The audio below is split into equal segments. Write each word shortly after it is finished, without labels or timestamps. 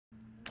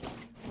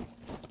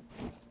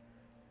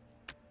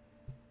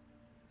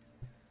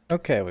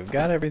Okay, we've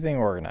got everything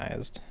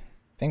organized.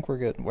 I think we're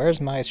good.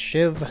 Where's my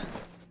shiv?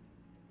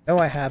 Oh,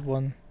 I had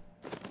one.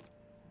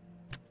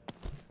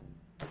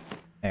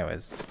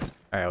 Anyways.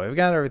 Alright, we've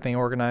got everything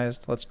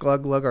organized. Let's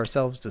glug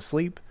ourselves to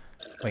sleep.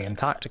 We can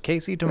talk to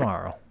Casey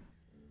tomorrow.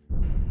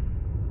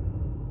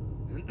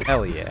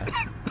 Hell yeah.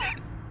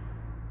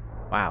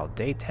 Wow,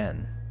 day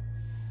 10.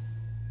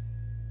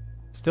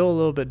 Still a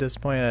little bit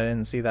disappointed I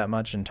didn't see that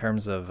much in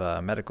terms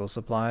of medical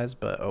supplies,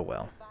 but oh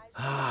well.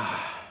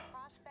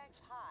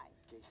 Prospects High.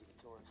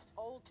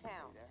 Old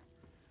Town.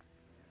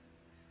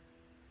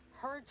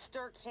 Herd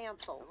stir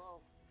canceled.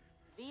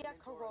 Via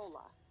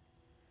Corolla.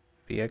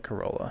 Via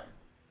Corolla.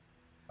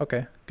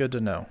 Okay, good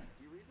to know.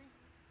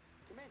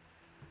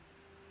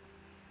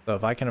 So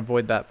if I can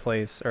avoid that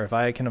place, or if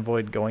I can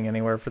avoid going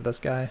anywhere for this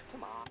guy,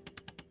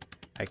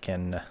 I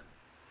can...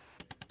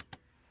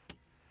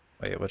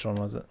 Wait, which one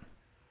was it?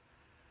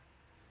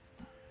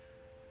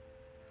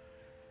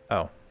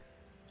 Oh.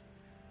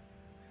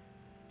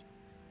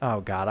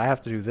 Oh god, I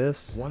have to do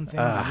this? One thing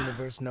the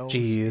universe knows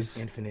is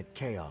jeez. infinite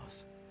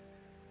chaos.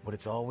 What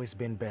it's always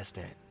been best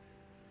at.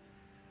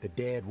 The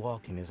dead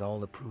walking is all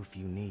the proof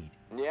you need.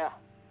 Yeah,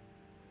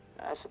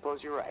 I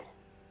suppose you're right.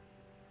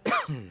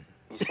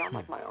 You sound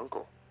like my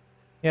uncle.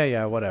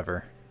 Yeah,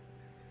 whatever.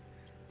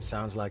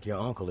 Sounds like your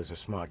uncle is a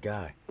smart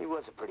guy. He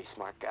was a pretty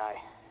smart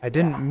guy. I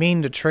didn't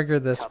mean to trigger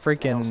this Tough smells,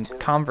 freaking too.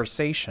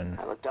 conversation.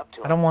 I looked up to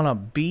him. I don't want to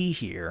be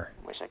here.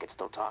 Wish I could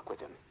still talk with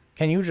him.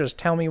 Can you just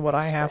tell me what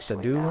I have to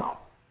Especially do? now.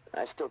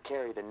 I still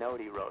carry the note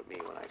he wrote me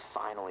when I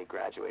finally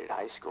graduated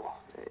high school.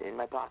 In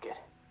my pocket.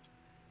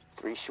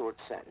 3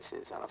 short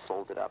sentences on a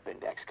folded up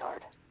index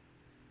card.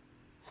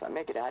 If I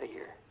make it out of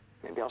here,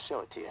 maybe I'll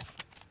show it to you.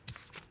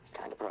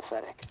 Kinda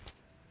prophetic.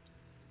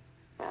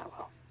 Ah,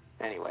 well.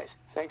 Anyways,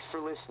 thanks for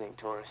listening,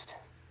 tourist.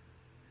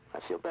 I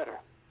feel better.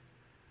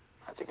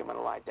 I think I'm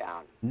gonna lie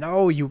down.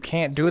 No, you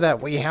can't do that.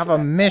 We have a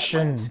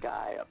mission.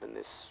 Sky up in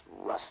this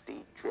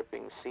rusty,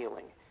 dripping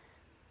ceiling.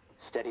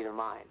 Steady their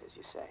mind, as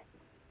you say.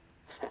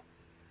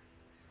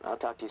 I'll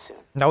talk to you soon.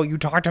 No, you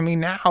talk to me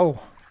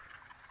now.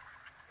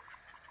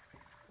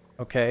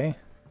 Okay.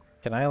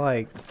 Can I,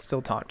 like,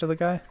 still talk to the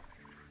guy?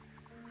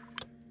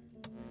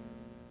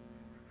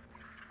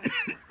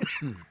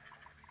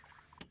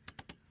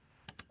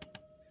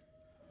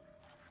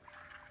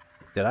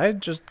 Did I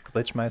just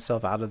glitch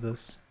myself out of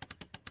this?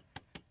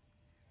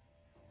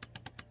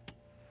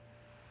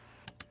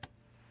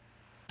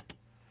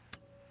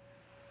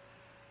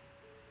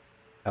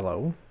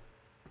 Hello?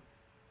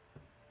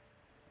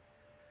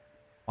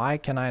 Why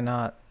can I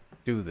not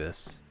do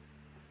this?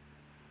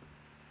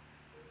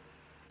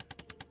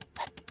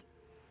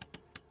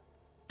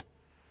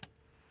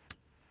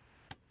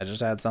 I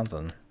just had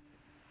something.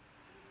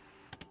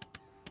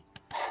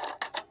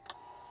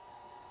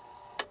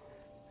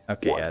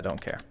 Okay, yeah, I don't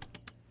care.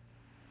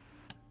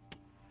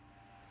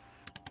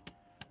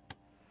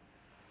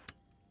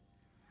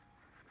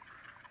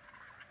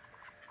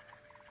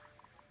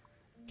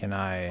 Can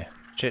I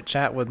chit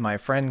chat with my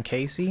friend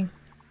Casey?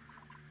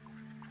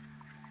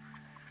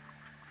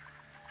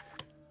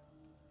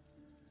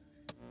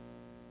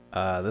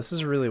 This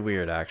is really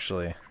weird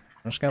actually.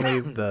 I'm just gonna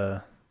leave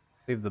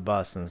the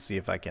bus and see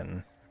if I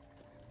can,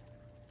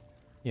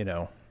 you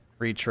know,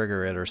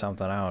 re-trigger it or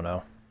something, I don't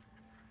know.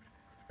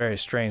 Very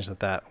strange that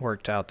that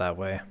worked out that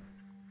way.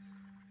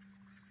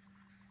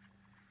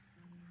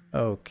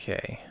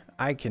 Okay,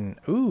 I can,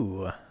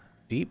 ooh,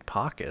 deep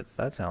pockets.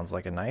 That sounds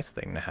like a nice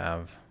thing to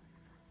have.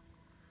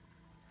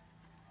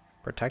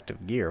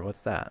 Protective gear,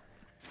 what's that?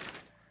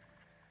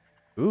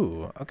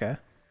 Ooh, okay.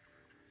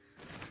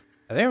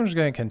 I think I'm just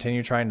going to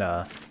continue trying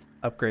to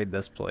upgrade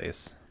this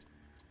place.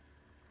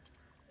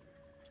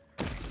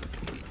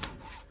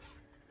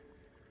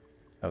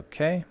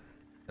 Okay,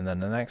 and then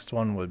the next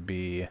one would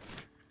be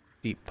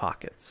deep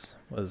pockets.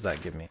 What does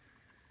that give me?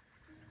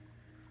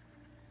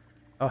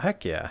 Oh,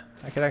 heck yeah.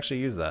 I could actually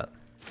use that.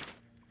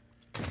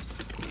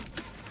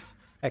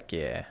 Heck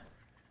yeah.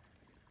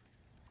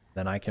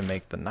 Then I can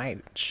make the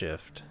night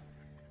shift.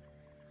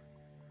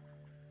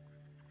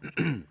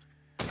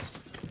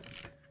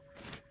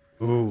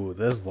 Ooh,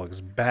 this looks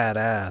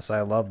badass.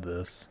 I love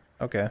this.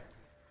 Okay.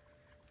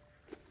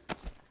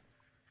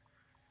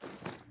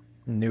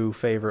 New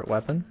favorite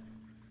weapon.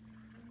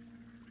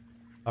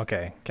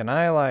 Okay, can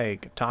I,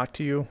 like, talk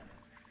to you?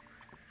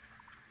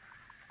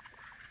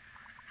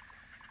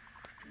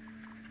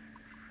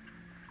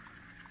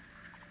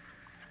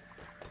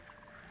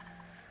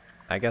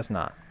 I guess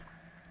not.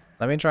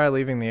 Let me try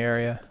leaving the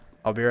area.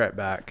 I'll be right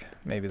back.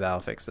 Maybe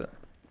that'll fix it.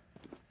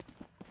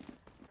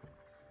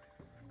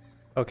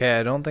 Okay,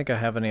 I don't think I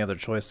have any other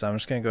choice, so I'm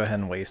just gonna go ahead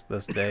and waste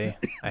this day.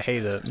 I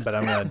hate it, but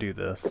I'm gonna do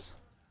this.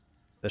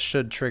 This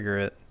should trigger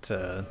it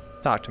to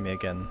talk to me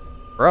again.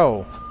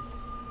 Bro!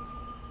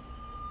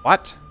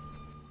 What?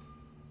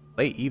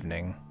 Late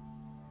evening.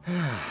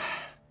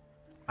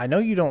 I know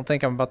you don't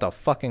think I'm about to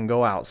fucking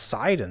go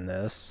outside in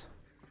this.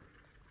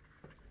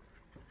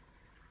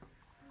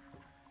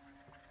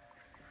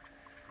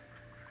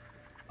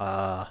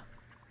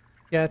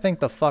 Yeah, I think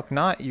the fuck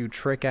not, you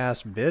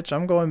trick-ass bitch.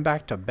 I'm going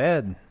back to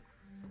bed.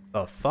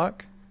 The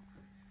fuck?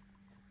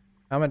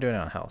 How am I doing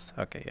on health?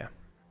 Okay, yeah.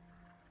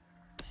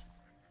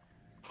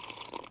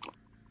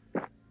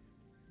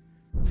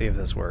 See if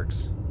this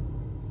works.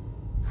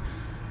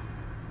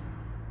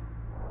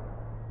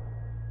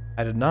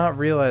 I did not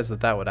realize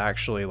that that would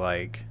actually,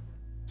 like,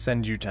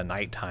 send you to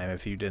nighttime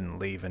if you didn't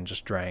leave and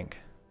just drank.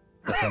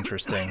 That's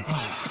interesting.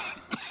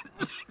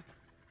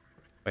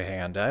 Wait,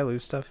 hang on. Did I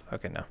lose stuff?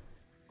 Okay, no.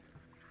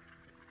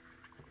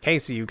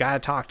 Casey, you gotta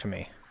talk to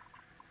me.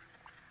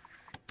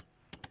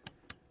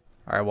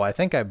 Alright, well, I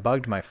think I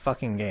bugged my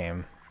fucking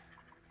game.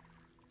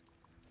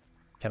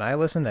 Can I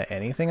listen to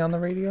anything on the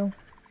radio?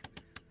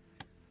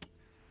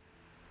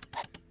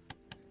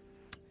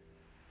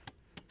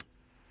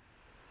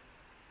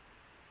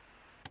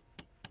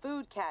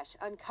 Food cache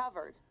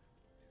uncovered.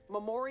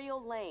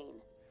 Memorial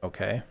Lane.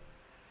 Okay.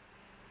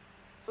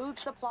 Food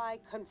supply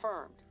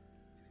confirmed.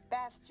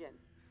 Bastion.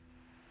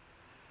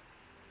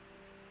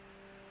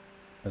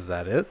 Is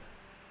that it?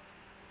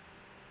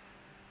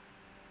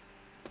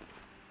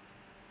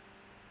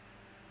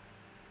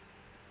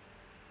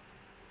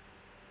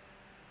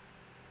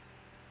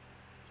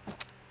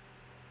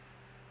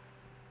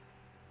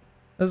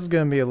 This is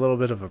going to be a little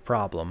bit of a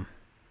problem.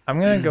 I'm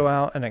going to go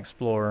out and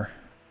explore,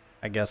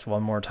 I guess,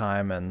 one more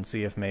time and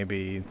see if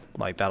maybe,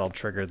 like, that'll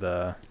trigger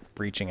the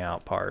reaching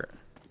out part.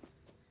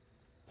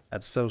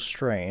 That's so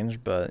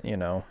strange, but, you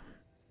know,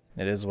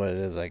 it is what it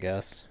is, I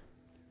guess.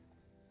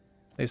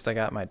 At least I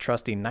got my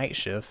trusty night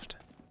shift.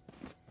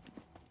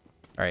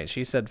 Alright,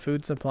 she said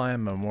food supply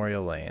and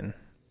Memorial Lane.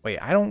 Wait,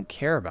 I don't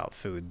care about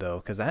food, though,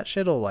 because that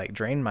shit'll, like,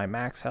 drain my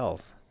max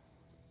health.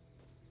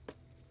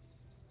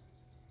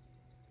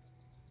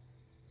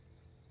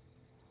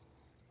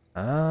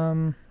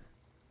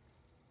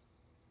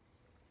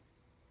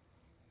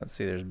 Let's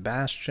see, there's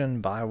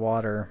Bastion,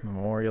 Bywater,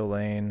 Memorial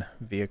Lane,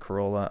 Via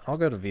Corolla. I'll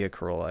go to Via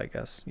Corolla, I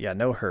guess. Yeah,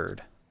 no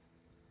herd.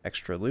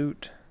 Extra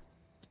loot.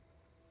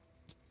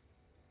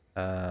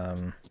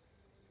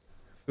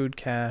 Food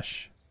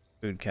cache.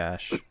 Food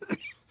cache.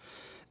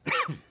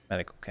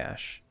 Medical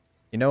cache.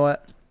 You know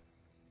what?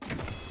 I'm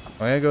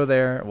gonna go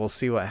there. We'll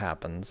see what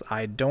happens.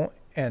 I don't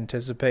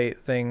anticipate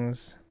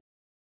things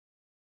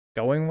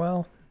going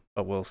well,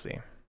 but we'll see.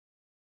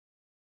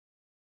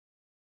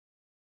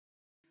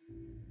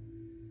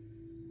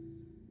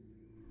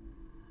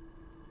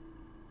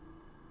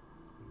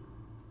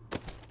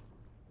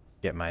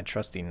 Get my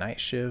trusty night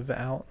shiv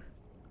out.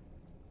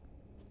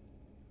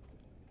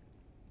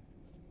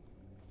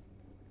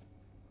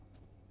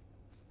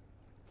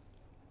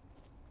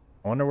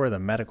 I wonder where the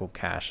medical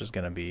cache is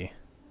going to be.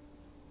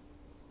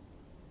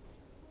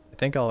 I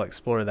think I'll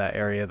explore that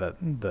area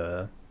that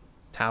the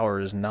tower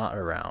is not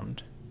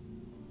around.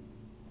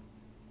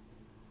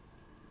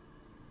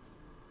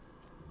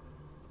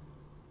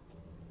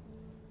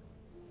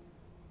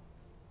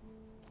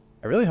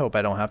 I really hope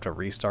I don't have to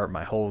restart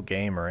my whole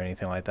game or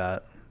anything like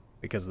that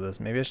because of this.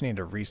 Maybe I just need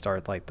to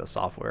restart, like, the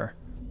software.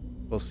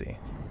 We'll see.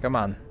 Come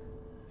on.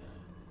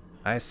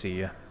 I see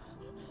ya.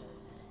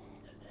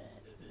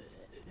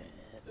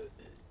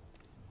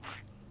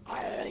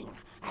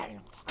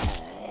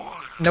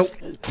 Nope.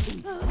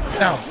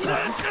 No.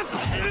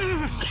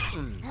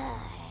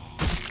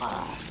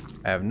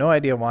 I have no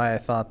idea why I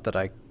thought that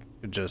I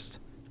could just,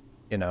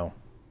 you know,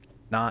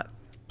 not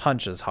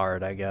punch as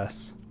hard, I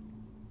guess.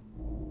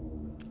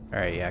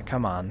 Alright, yeah,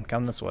 come on.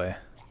 Come this way.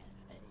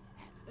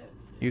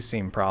 You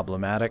seem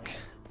problematic.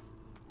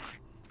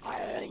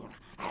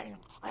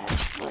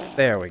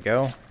 There we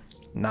go.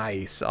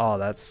 Nice. Oh,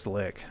 that's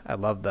slick. I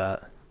love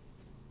that.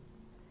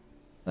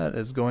 That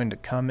is going to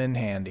come in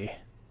handy.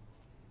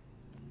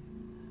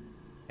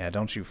 Yeah,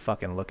 don't you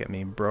fucking look at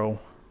me, bro. Is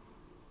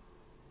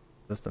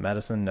this the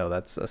medicine? No,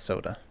 that's a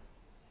soda.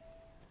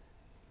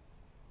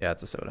 Yeah,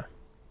 it's a soda.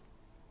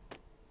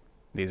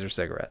 These are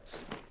cigarettes.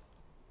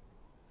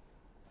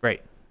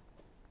 Great.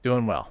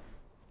 Doing well.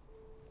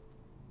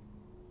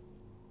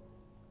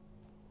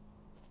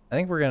 I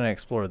think we're going to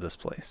explore this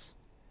place.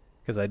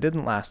 Because I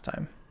didn't last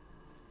time.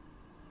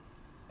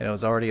 And it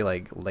was already,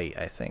 like, late,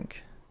 I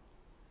think.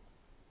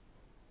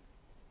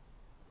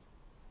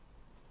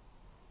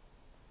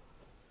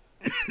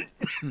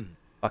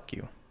 Fuck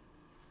you.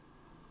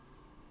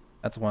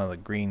 That's one of the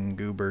green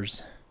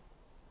goobers.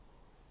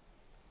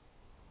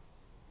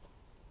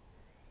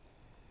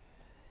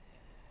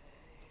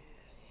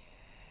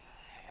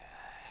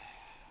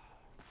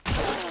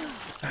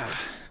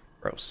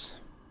 Gross.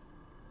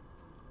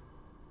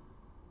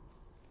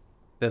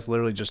 This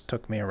literally just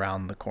took me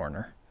around the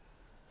corner.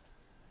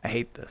 I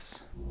hate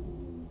this.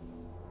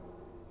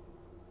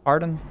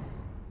 Pardon?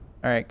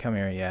 Alright, come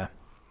here, yeah.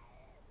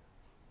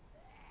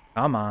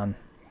 Come on.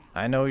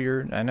 I know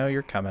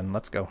you're coming.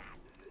 Let's go.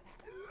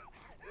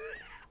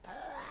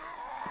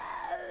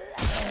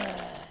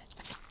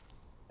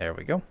 There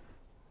we go.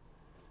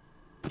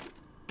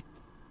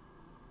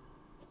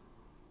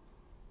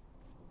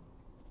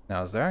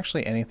 Now, is there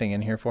actually anything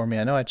in here for me?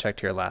 I know I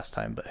checked here last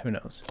time, but who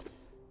knows?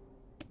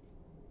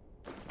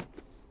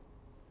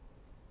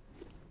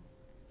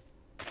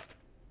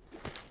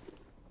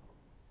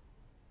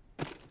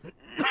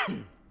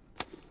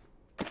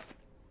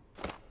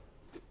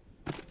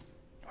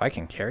 I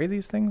can carry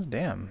these things?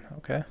 Damn,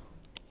 okay.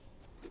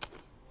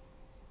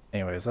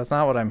 Anyways, that's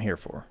not what I'm here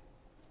for.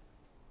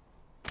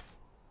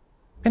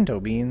 Pinto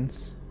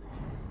beans.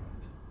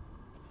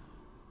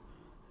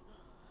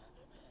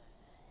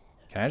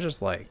 Can I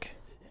just like...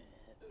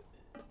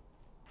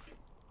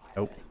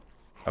 Nope.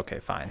 Okay,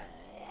 fine.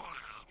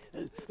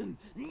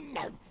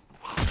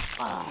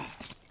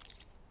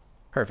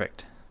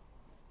 Perfect.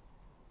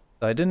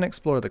 So I didn't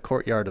explore the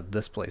courtyard of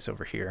this place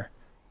over here.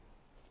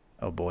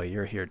 Oh boy,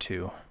 you're here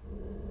too.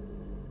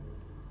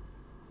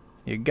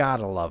 You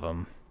gotta love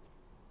them.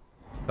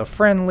 The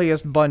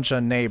friendliest bunch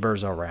of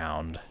neighbors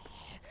around.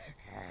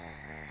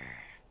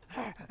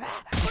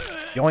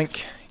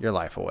 Yoink, your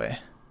life away.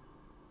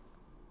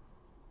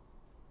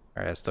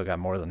 Alright, I still got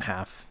more than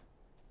half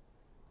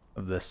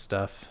of this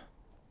stuff.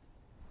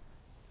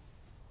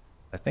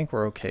 I think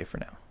we're okay for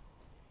now.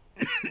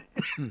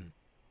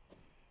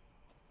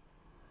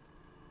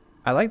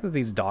 I like that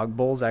these dog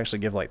bowls actually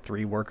give like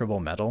 3 workable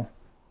metal.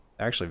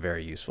 They're actually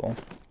very useful.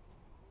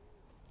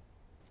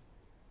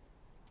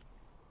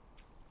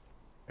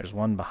 There's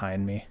one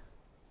behind me.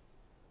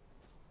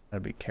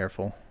 Gotta be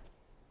careful.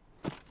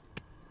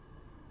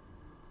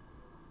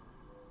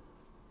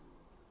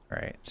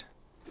 Alright.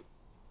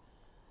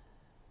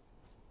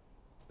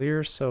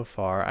 Clear so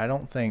far. I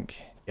don't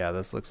think... Yeah,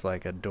 this looks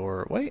like a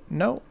door. Wait,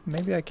 no.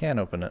 Maybe I can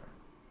open it.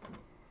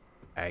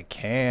 I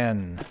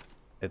can.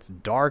 It's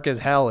dark as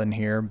hell in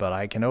here, but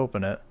I can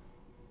open it.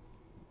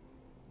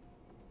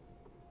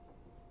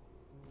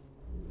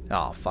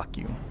 Oh, fuck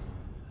you.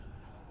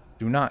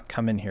 Do not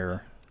come in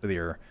here with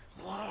your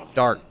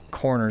dark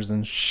corners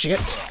and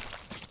shit.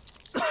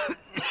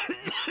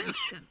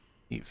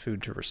 Eat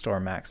food to restore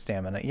max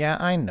stamina. Yeah,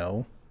 I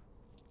know.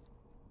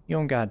 You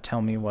don't gotta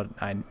tell me what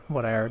I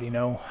already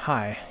know.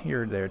 Hi,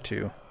 you're there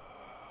too.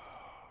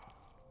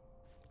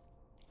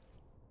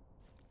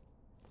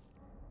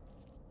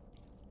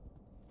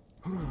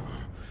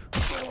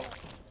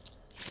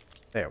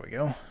 There we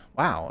go.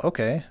 Wow,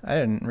 okay. I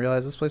didn't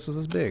realize this place was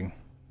this big.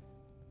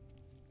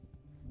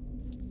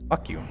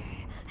 Fuck you.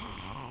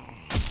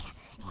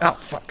 Oh,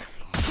 fuck.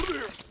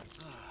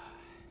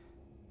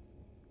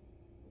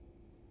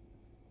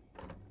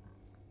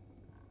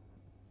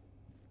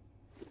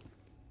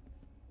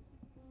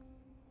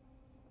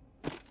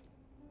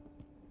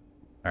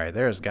 Alright,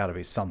 there's gotta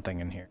be something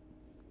in here.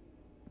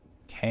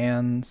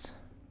 Cans.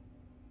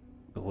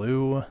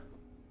 Glue.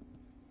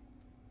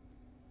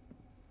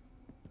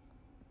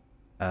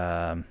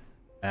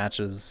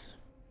 Matches.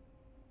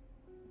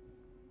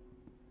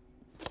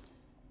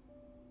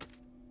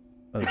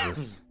 What is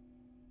this?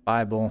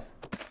 Bible.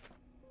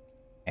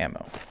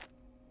 Ammo.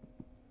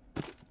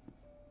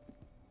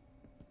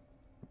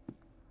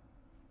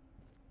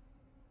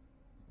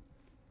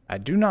 I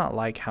do not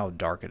like how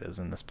dark it is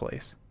in this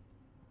place.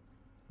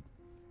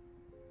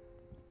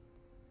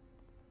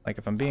 Like,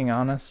 if I'm being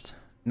honest,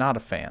 not a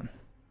fan.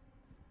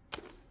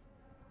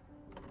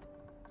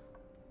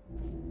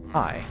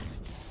 Hi.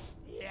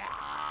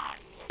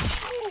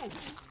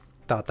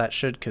 Thought that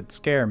shit could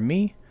scare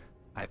me?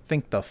 I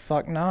think the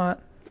fuck not.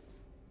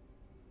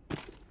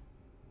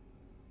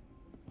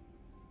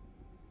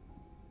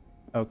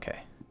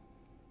 Okay.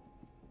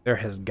 There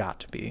has got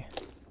to be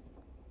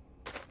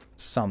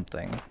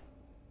something.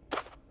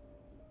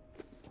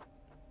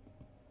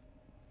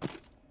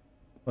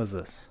 What is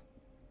this?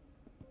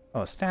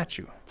 Oh, a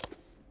statue.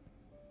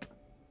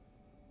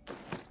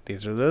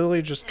 These are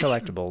literally just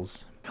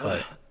collectibles,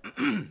 but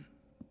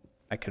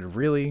I could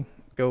really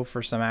go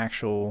for some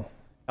actual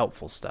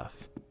helpful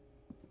stuff.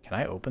 Can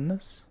I open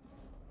this?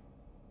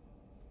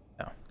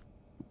 No.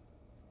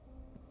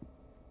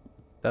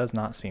 Does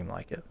not seem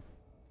like it.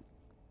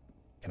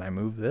 Can I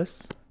move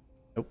this?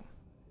 Nope.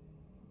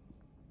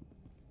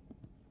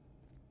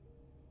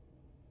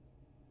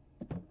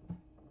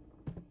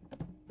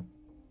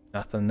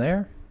 Nothing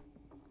there.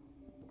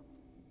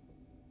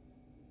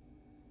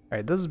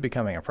 Alright, this is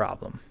becoming a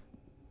problem.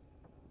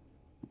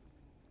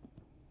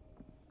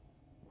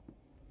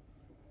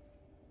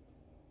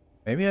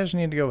 Maybe I just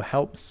need to go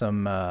help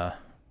some, what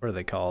are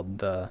they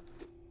called?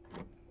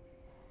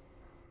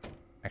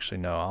 Actually,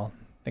 no,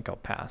 I think I'll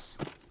pass.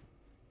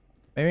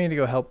 Maybe I need to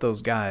go help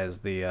those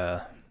guys,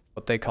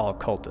 what they call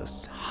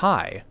cultists.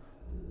 Hi.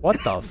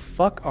 What the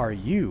fuck are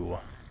you?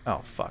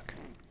 Oh, fuck.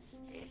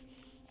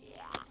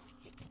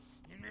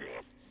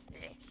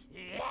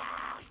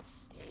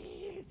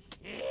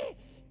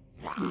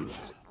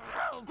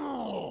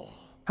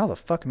 How the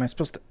fuck am I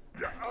supposed to...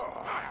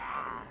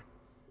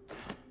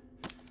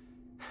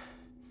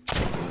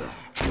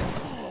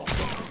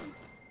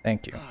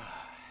 Thank you.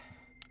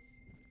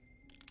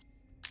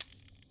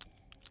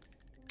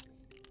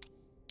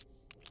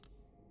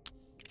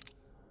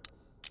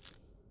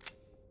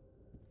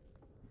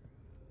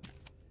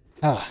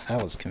 Ah,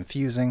 that was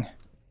confusing.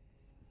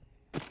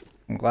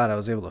 I'm glad I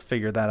was able to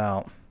figure that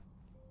out.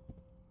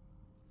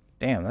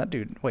 Damn, that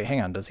dude... Wait,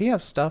 hang on. Does he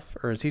have stuff,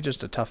 or is he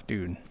just a tough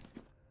dude?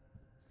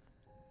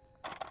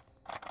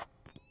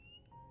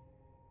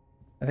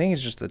 I think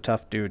he's just a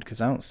tough dude,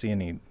 because I don't see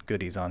any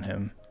goodies on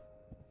him.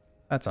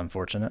 That's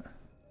unfortunate.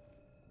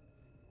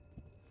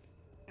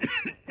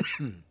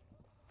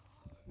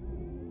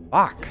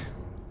 Fuck.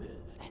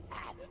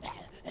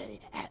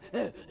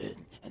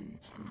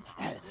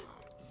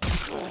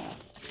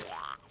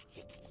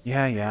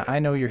 Yeah, I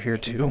know you're here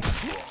too.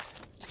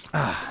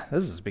 Ah,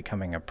 this is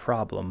becoming a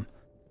problem.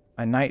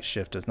 My night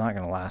shift is not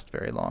going to last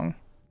very long.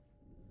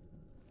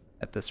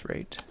 At this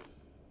rate.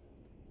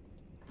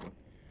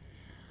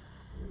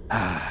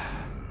 Ah.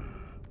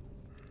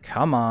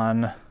 Come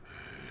on.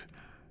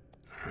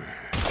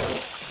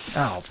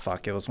 Oh,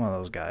 fuck, it was one of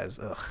those guys.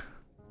 Ugh.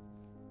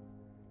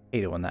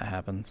 Hate it when that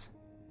happens.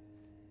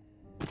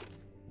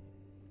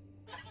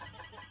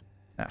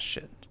 Ah,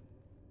 shit.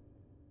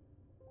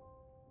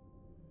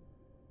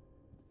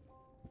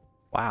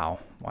 Wow,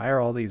 why are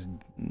all these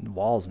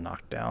walls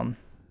knocked down?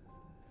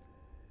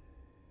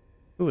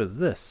 Who is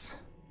this?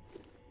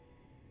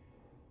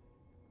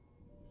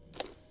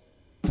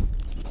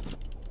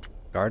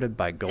 Guarded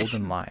by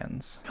golden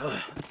lions.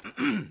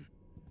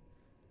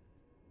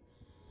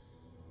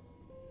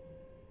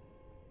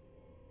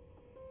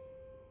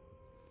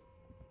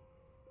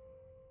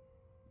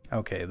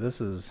 Okay,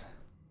 this is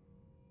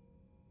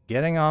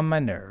getting on my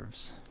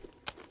nerves.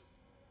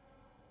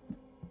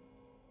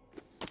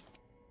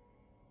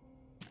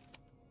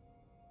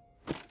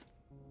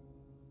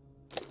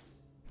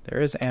 There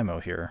is ammo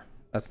here.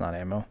 That's not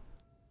ammo.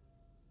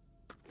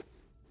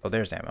 Oh,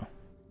 there's ammo.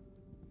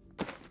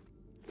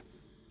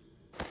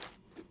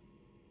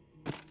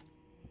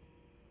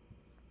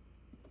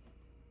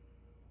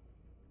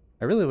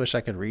 I really wish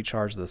I could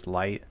recharge this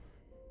light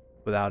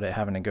without it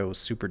having to go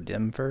super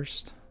dim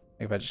first.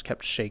 Like if I just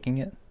kept shaking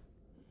it.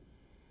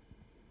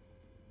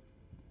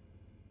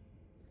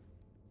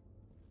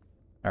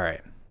 All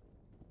right.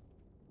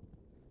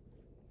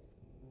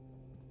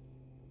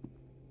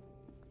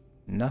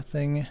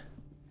 Nothing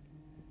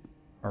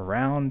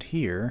around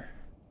here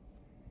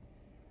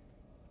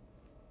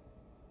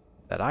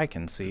that I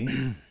can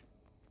see.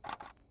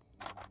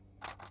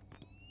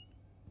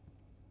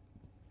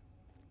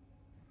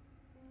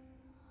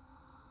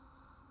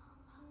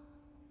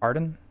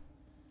 Pardon?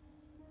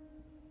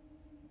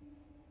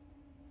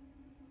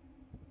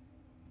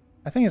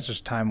 I think it's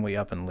just time we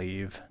up and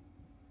leave.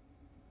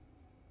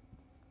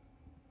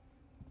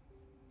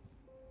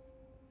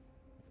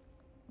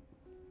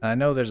 And I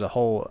know there's a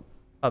whole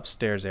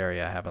upstairs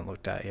area I haven't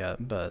looked at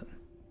yet, but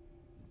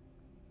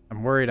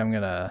I'm worried I'm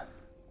gonna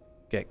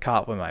get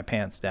caught with my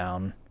pants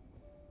down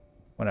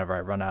whenever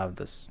I run out of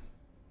this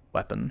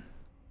weapon.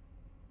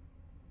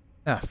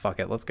 Ah,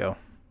 fuck it, let's go.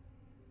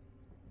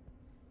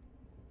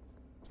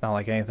 It's not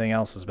like anything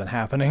else has been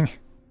happening.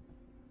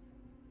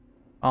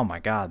 Oh my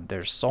god,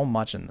 there's so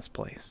much in this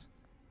place.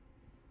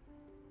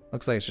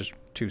 Looks like it's just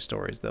 2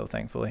 stories though,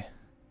 thankfully.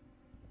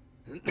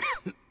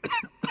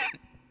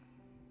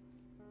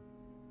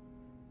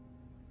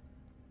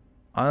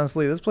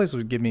 Honestly, this place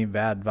would give me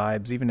bad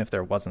vibes even if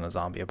there wasn't a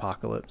zombie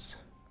apocalypse.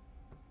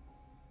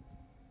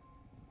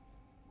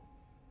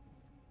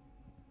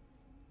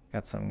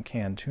 Got some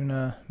canned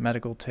tuna,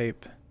 medical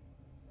tape.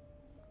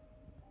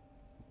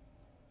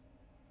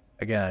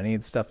 Again, I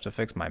need stuff to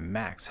fix my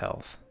max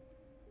health.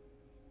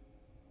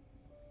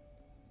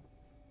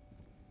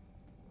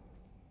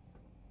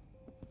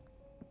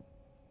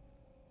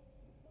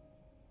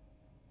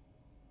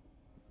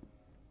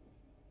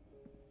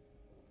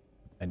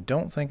 I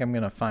don't think I'm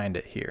gonna find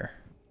it here,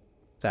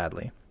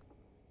 sadly.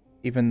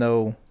 Even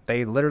though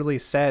they literally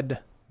said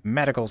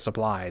medical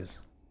supplies.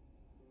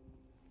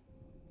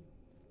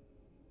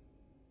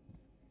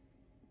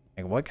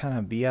 Like, what kind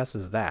of BS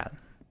is that?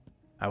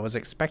 I was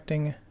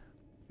expecting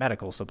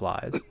medical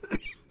supplies.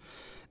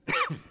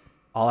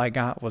 All I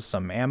got was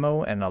some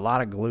ammo and a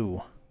lot of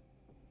glue.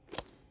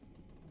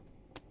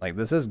 Like,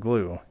 this is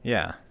glue,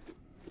 yeah.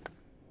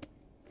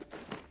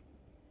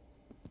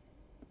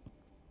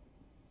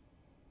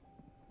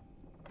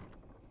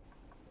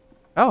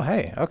 Oh,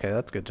 hey, okay,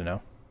 that's good to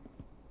know.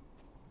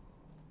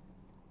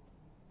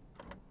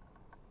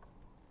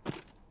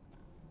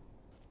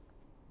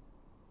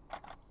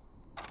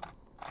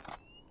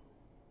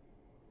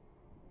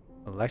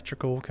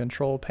 Electrical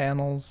control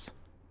panels,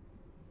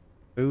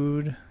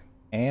 food,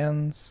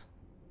 cans,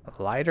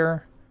 a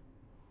lighter,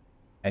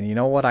 and you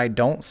know what I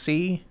don't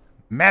see?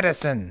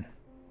 Medicine!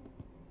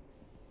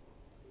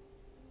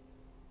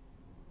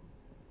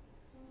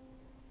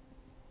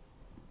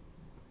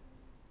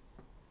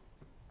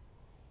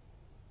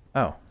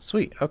 Oh,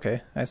 sweet.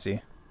 Okay, I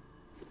see.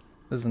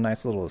 This is a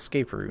nice little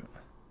escape route.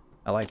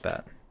 I like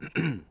that.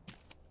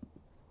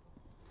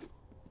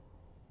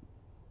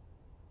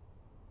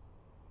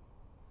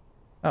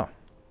 Oh.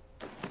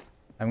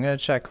 I'm gonna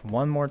check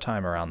one more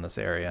time around this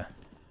area.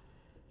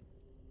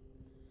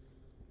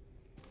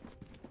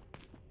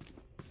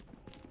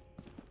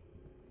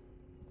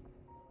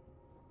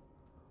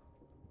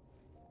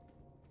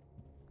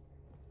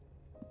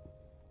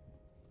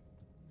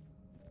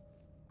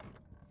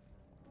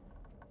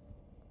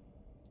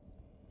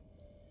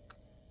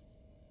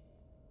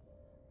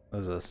 What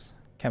is this?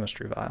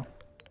 Chemistry vial.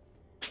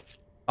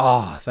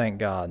 Oh, thank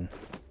God.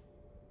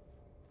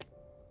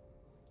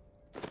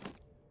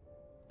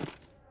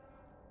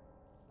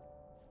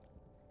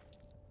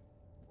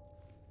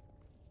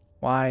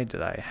 Why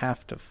did I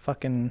have to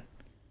fucking...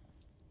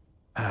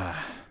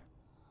 Ah.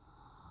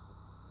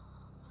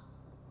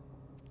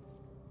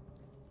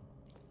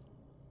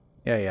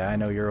 Yeah, I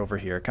know you're over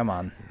here. Come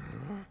on.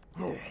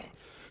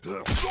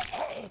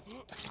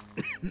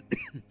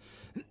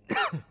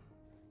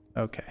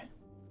 Okay.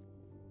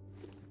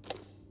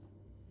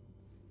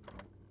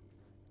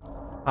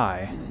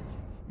 Hi.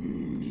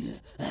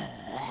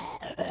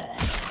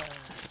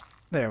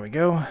 There we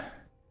go.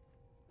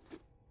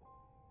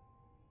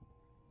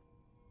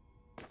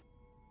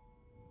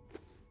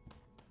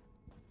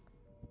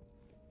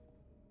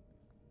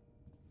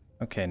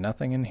 Okay,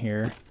 nothing in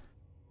here.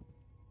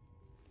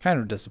 Kind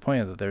of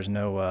disappointed that there's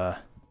no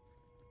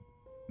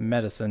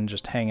medicine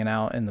just hanging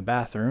out in the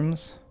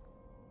bathrooms.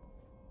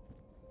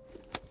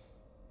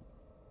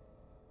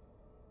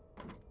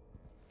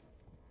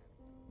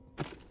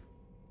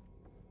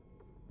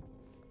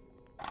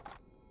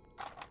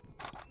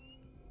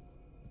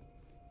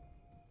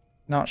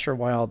 Not sure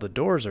why all the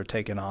doors are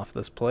taken off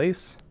this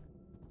place.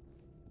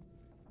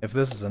 If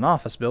this is an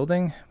office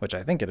building, which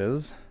I think it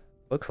is,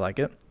 looks like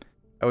it,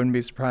 I wouldn't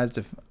be surprised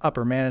if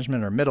upper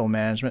management or middle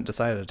management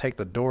decided to take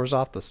the doors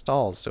off the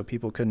stalls so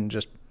people couldn't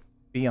just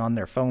be on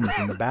their phones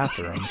in the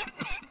bathroom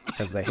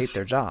because they hate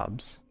their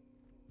jobs.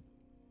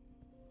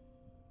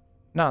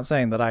 Not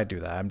saying that I do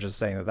that, I'm just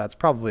saying that that's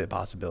probably a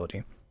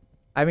possibility.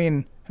 I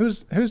mean,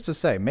 who's to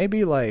say?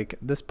 Maybe, like,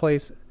 this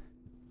place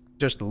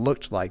just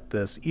looked like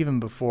this even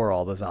before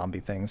all the zombie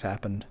things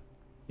happened.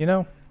 You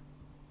know?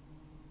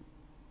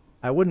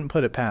 I wouldn't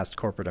put it past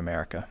corporate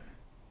America.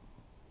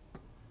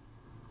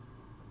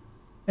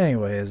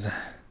 Anyways,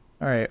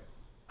 alright,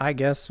 I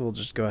guess we'll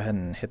just go ahead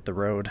and hit the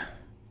road.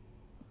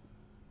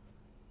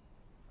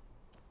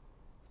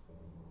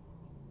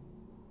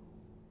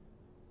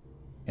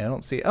 Yeah, I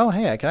don't see... Oh,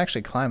 hey, I can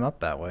actually climb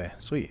up that way.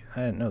 Sweet, I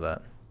didn't know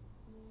that.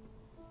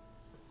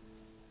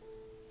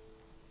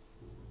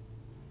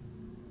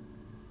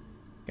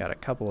 Got a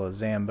couple of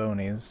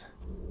Zambonis.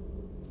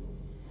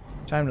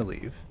 Time to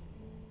leave.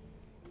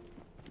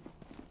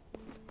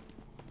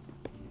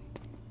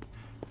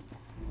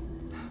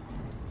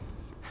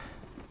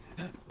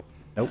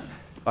 Nope.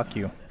 Fuck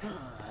you.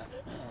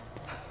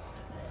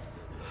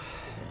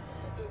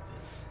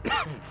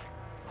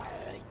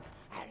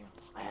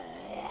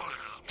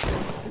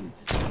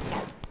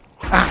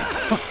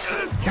 Ah, fuck.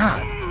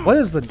 God, what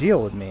is the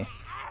deal with me?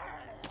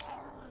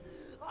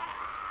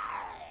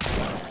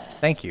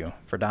 Thank you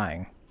for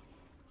dying.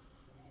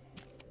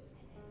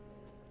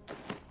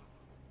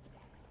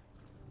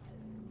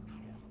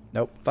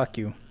 Nope, fuck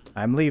you.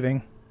 I'm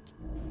leaving.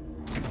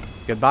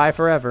 Goodbye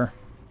forever.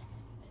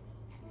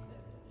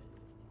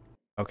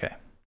 Okay.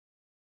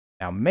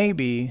 Now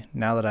maybe,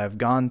 now that I've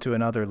gone to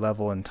another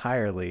level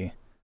entirely,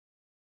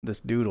 this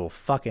dude will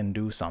fucking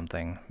do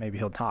something. Maybe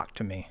he'll talk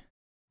to me.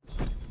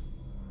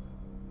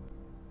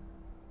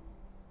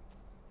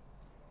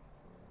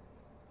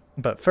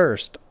 But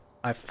first,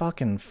 I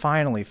fucking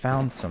finally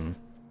found some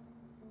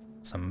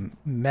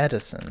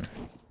medicine.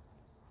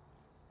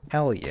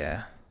 Hell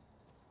yeah.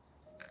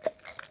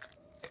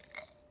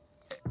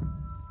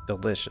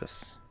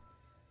 Delicious.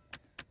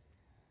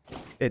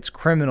 It's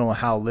criminal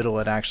how little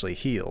it actually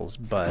heals,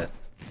 but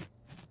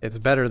it's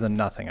better than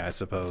nothing, I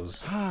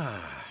suppose.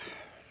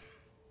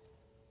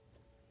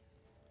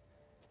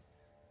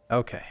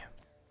 Okay.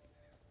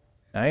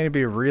 Now I need to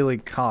be really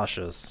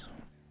cautious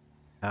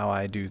how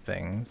I do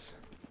things.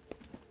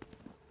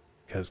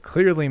 Because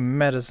clearly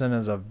medicine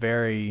is a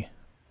very,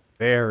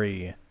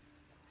 very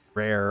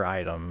rare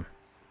item.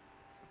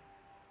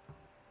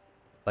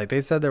 Like,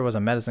 they said there was a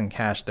medicine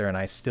cache there and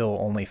I still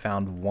only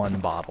found one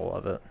bottle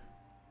of it.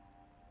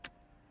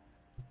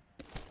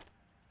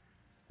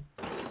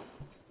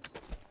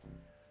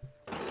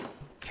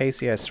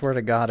 Casey, I swear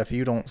to God, if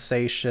you don't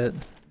say shit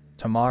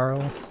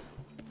tomorrow,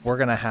 we're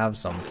gonna have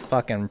some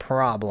fucking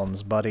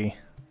problems, buddy.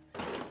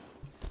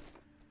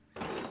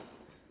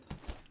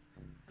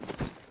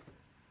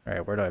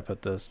 Alright, where do I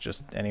put this?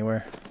 Just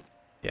anywhere?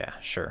 Yeah,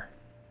 sure.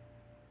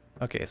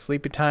 Okay,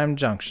 Sleepy Time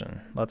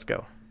Junction. Let's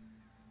go.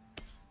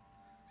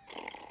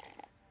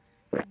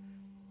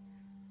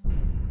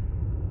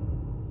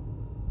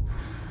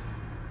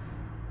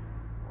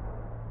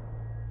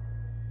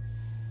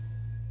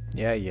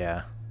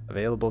 Yeah.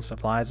 Available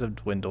supplies have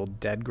dwindled,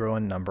 dead grow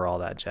in number, all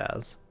that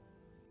jazz.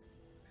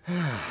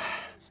 Scavenge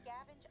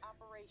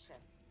operation.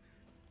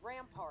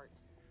 Rampart.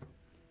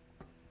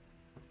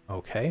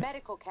 Okay.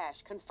 Medical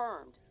cache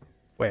confirmed.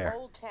 Where?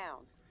 Old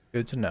Town.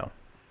 Good to know.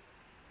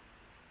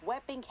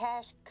 Weapon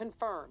cache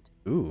confirmed.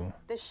 Ooh.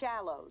 The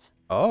Shallows.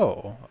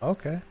 Oh,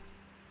 okay.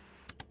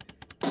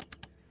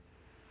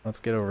 Let's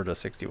get over to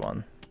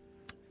 61.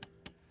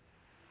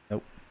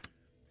 Nope.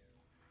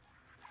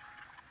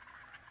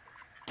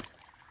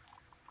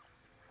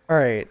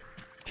 Alright,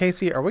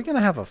 Casey, are we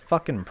gonna have a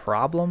fucking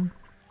problem?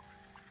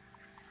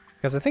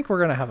 Because I think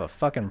we're gonna have a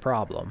fucking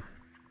problem.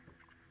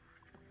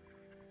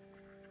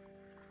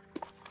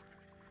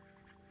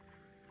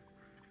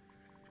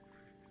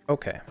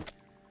 Okay.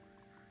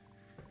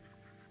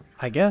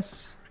 I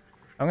guess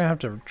I'm gonna have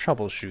to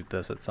troubleshoot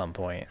this at some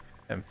point.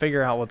 and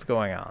figure out what's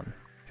going on.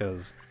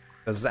 Because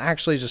this is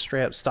actually just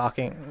straight up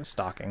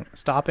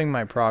stopping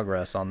my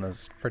progress on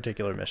this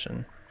particular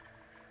mission.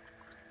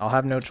 I'll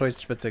have no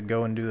choice but to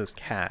go and do this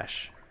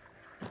cache.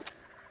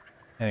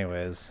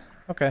 Anyways,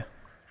 okay.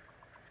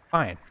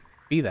 Fine.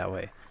 Be that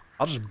way.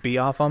 I'll just be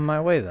off on my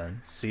way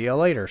then. See ya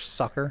later,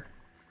 sucker.